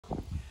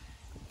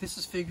This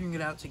is Figuring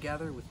It Out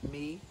Together with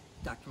me,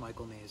 Dr.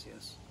 Michael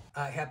Mazius.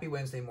 Happy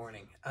Wednesday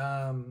morning.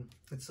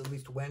 It's at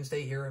least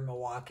Wednesday here in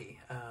Milwaukee.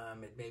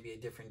 It may be a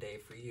different day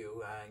for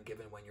you,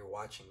 given when you're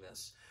watching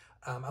this.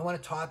 I want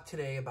to talk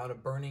today about a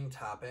burning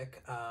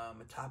topic, a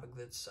topic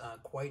that's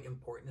quite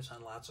important. It's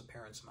on lots of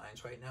parents'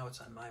 minds right now.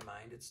 It's on my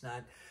mind. It's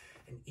not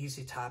an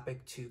easy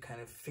topic to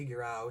kind of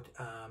figure out,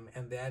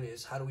 and that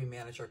is, how do we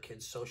manage our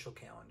kids' social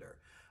calendar?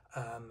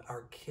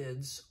 Our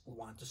kids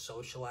want to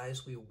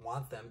socialize. We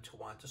want them to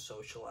want to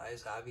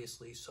socialize.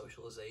 Obviously,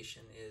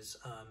 socialization is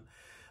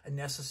a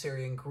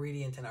necessary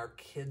ingredient in our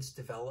kids'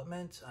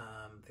 development,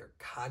 their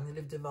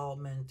cognitive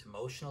development,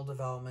 emotional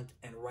development,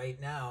 and right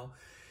now,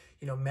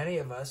 you know, many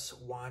of us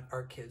want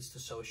our kids to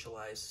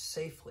socialize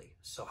safely.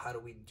 So how do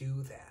we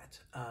do that?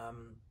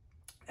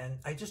 And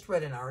I just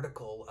read an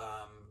article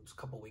a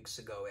couple weeks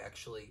ago,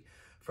 actually,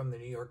 from the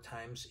New York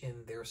Times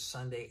in their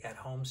Sunday at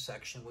Home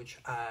section, which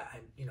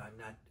I don't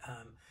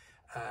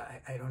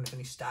have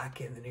any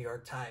stock in the New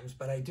York Times,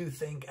 but I do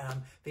think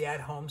the at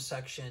home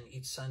section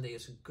each Sunday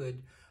is a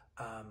good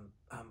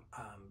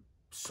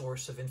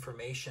source of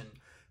information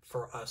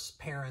for us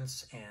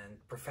parents and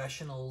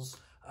professionals,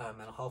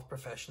 mental health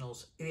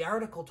professionals. The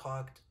article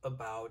talked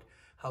about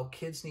how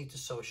kids need to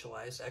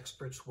socialize.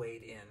 Experts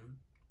weighed in.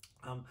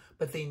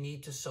 But they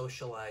need to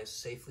socialize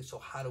safely. So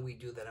how do we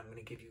do that? I'm going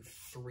to give you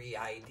 3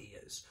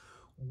 ideas.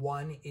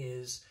 One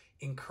is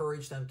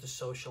encourage them to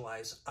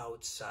socialize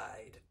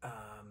outside.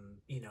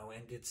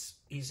 And it's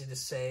easy to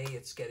say,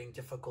 it's getting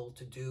difficult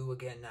to do.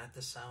 Again, not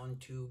to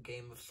sound too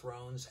Game of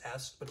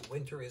Thrones-esque, but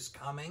winter is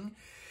coming.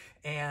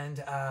 And,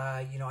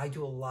 I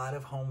do a lot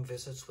of home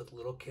visits with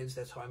little kids.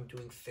 That's how I'm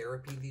doing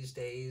therapy these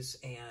days.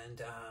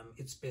 And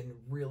it's been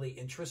really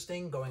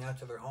interesting going out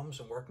to their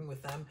homes and working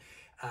with them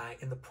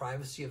in the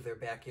privacy of their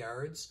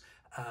backyards.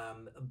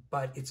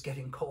 But it's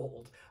getting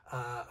cold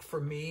for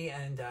me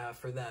and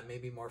for them,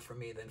 maybe more for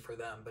me than for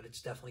them, but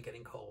it's definitely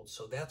getting cold.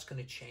 So that's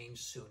going to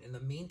change soon. In the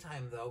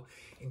meantime, though,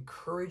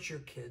 encourage your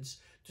kids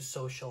to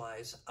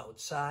socialize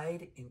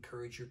outside.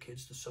 Encourage your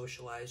kids to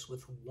socialize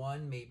with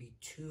 1, maybe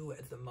 2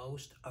 at the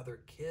most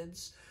other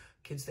kids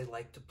they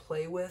like to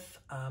play with.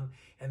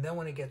 And then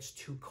when it gets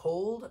too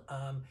cold,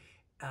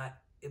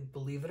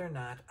 believe it or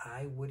not,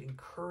 I would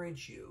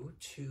encourage you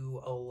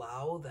to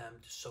allow them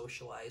to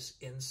socialize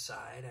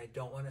inside. I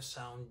don't want to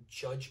sound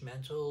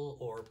judgmental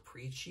or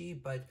preachy,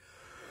 but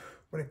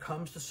when it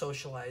comes to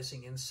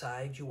socializing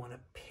inside, you want to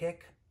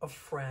pick a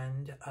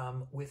friend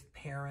with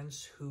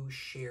parents who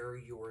share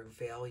your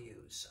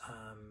values.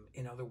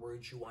 In other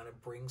words, you want to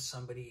bring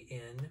somebody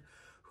in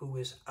who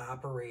is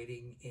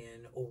operating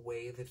in a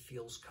way that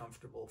feels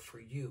comfortable for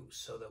you,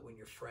 so that when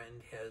your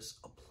friend has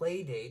a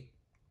play date,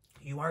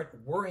 you aren't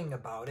worrying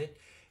about it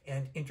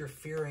and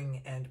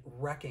interfering and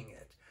wrecking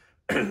it.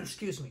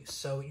 Excuse me.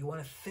 So you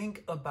want to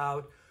think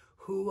about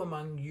who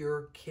among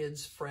your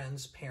kids,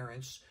 friends,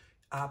 parents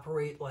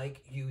operate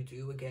like you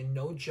do. Again,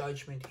 no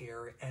judgment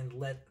here, and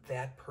let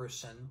that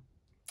person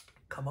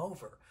come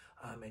over.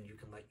 And you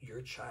can let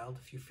your child,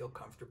 if you feel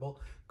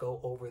comfortable, go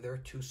over there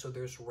too, so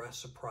there's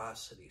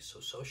reciprocity. So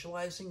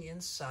socializing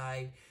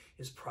inside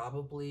is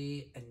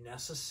probably a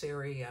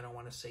necessary, I don't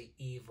want to say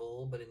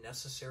evil, but a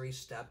necessary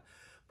step.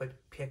 But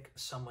pick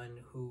someone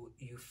who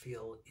you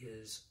feel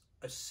is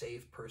a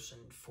safe person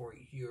for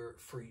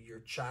your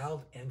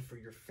child and for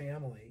your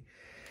family.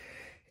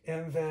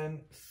 And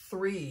then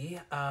 3,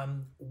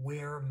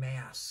 wear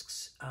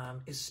masks,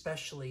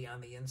 especially on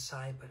the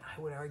inside. But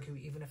I would argue,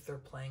 even if they're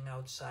playing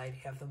outside,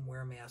 have them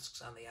wear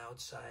masks on the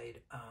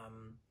outside. A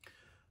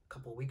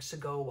couple weeks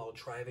ago, while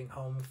driving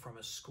home from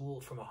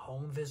a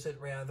home visit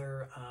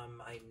rather,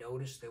 I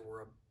noticed there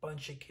were a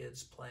bunch of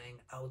kids playing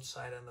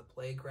outside on the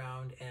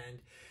playground, and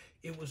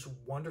it was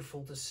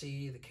wonderful to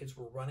see. The kids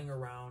were running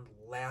around,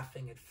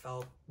 laughing. It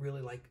felt really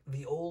like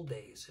the old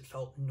days. It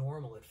felt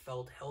normal. It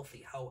felt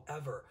healthy.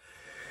 However,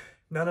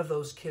 none of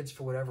those kids,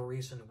 for whatever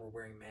reason, were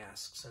wearing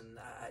masks. And,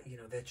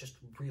 that just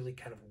really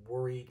kind of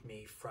worried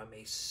me from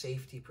a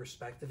safety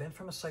perspective and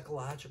from a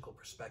psychological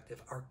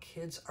perspective. Our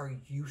kids are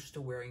used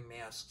to wearing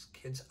masks.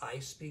 Kids I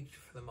speak to,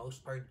 for the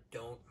most part,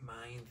 don't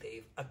mind.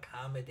 They've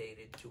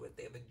accommodated to it.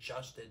 They've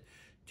adjusted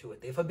to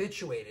it. They've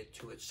habituated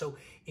to it. So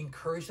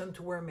encourage them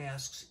to wear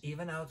masks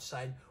even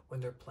outside when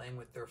they're playing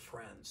with their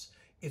friends.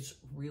 It's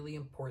really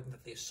important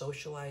that they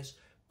socialize.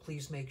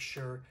 Please make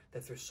sure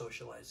that they're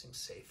socializing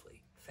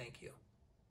safely. Thank you.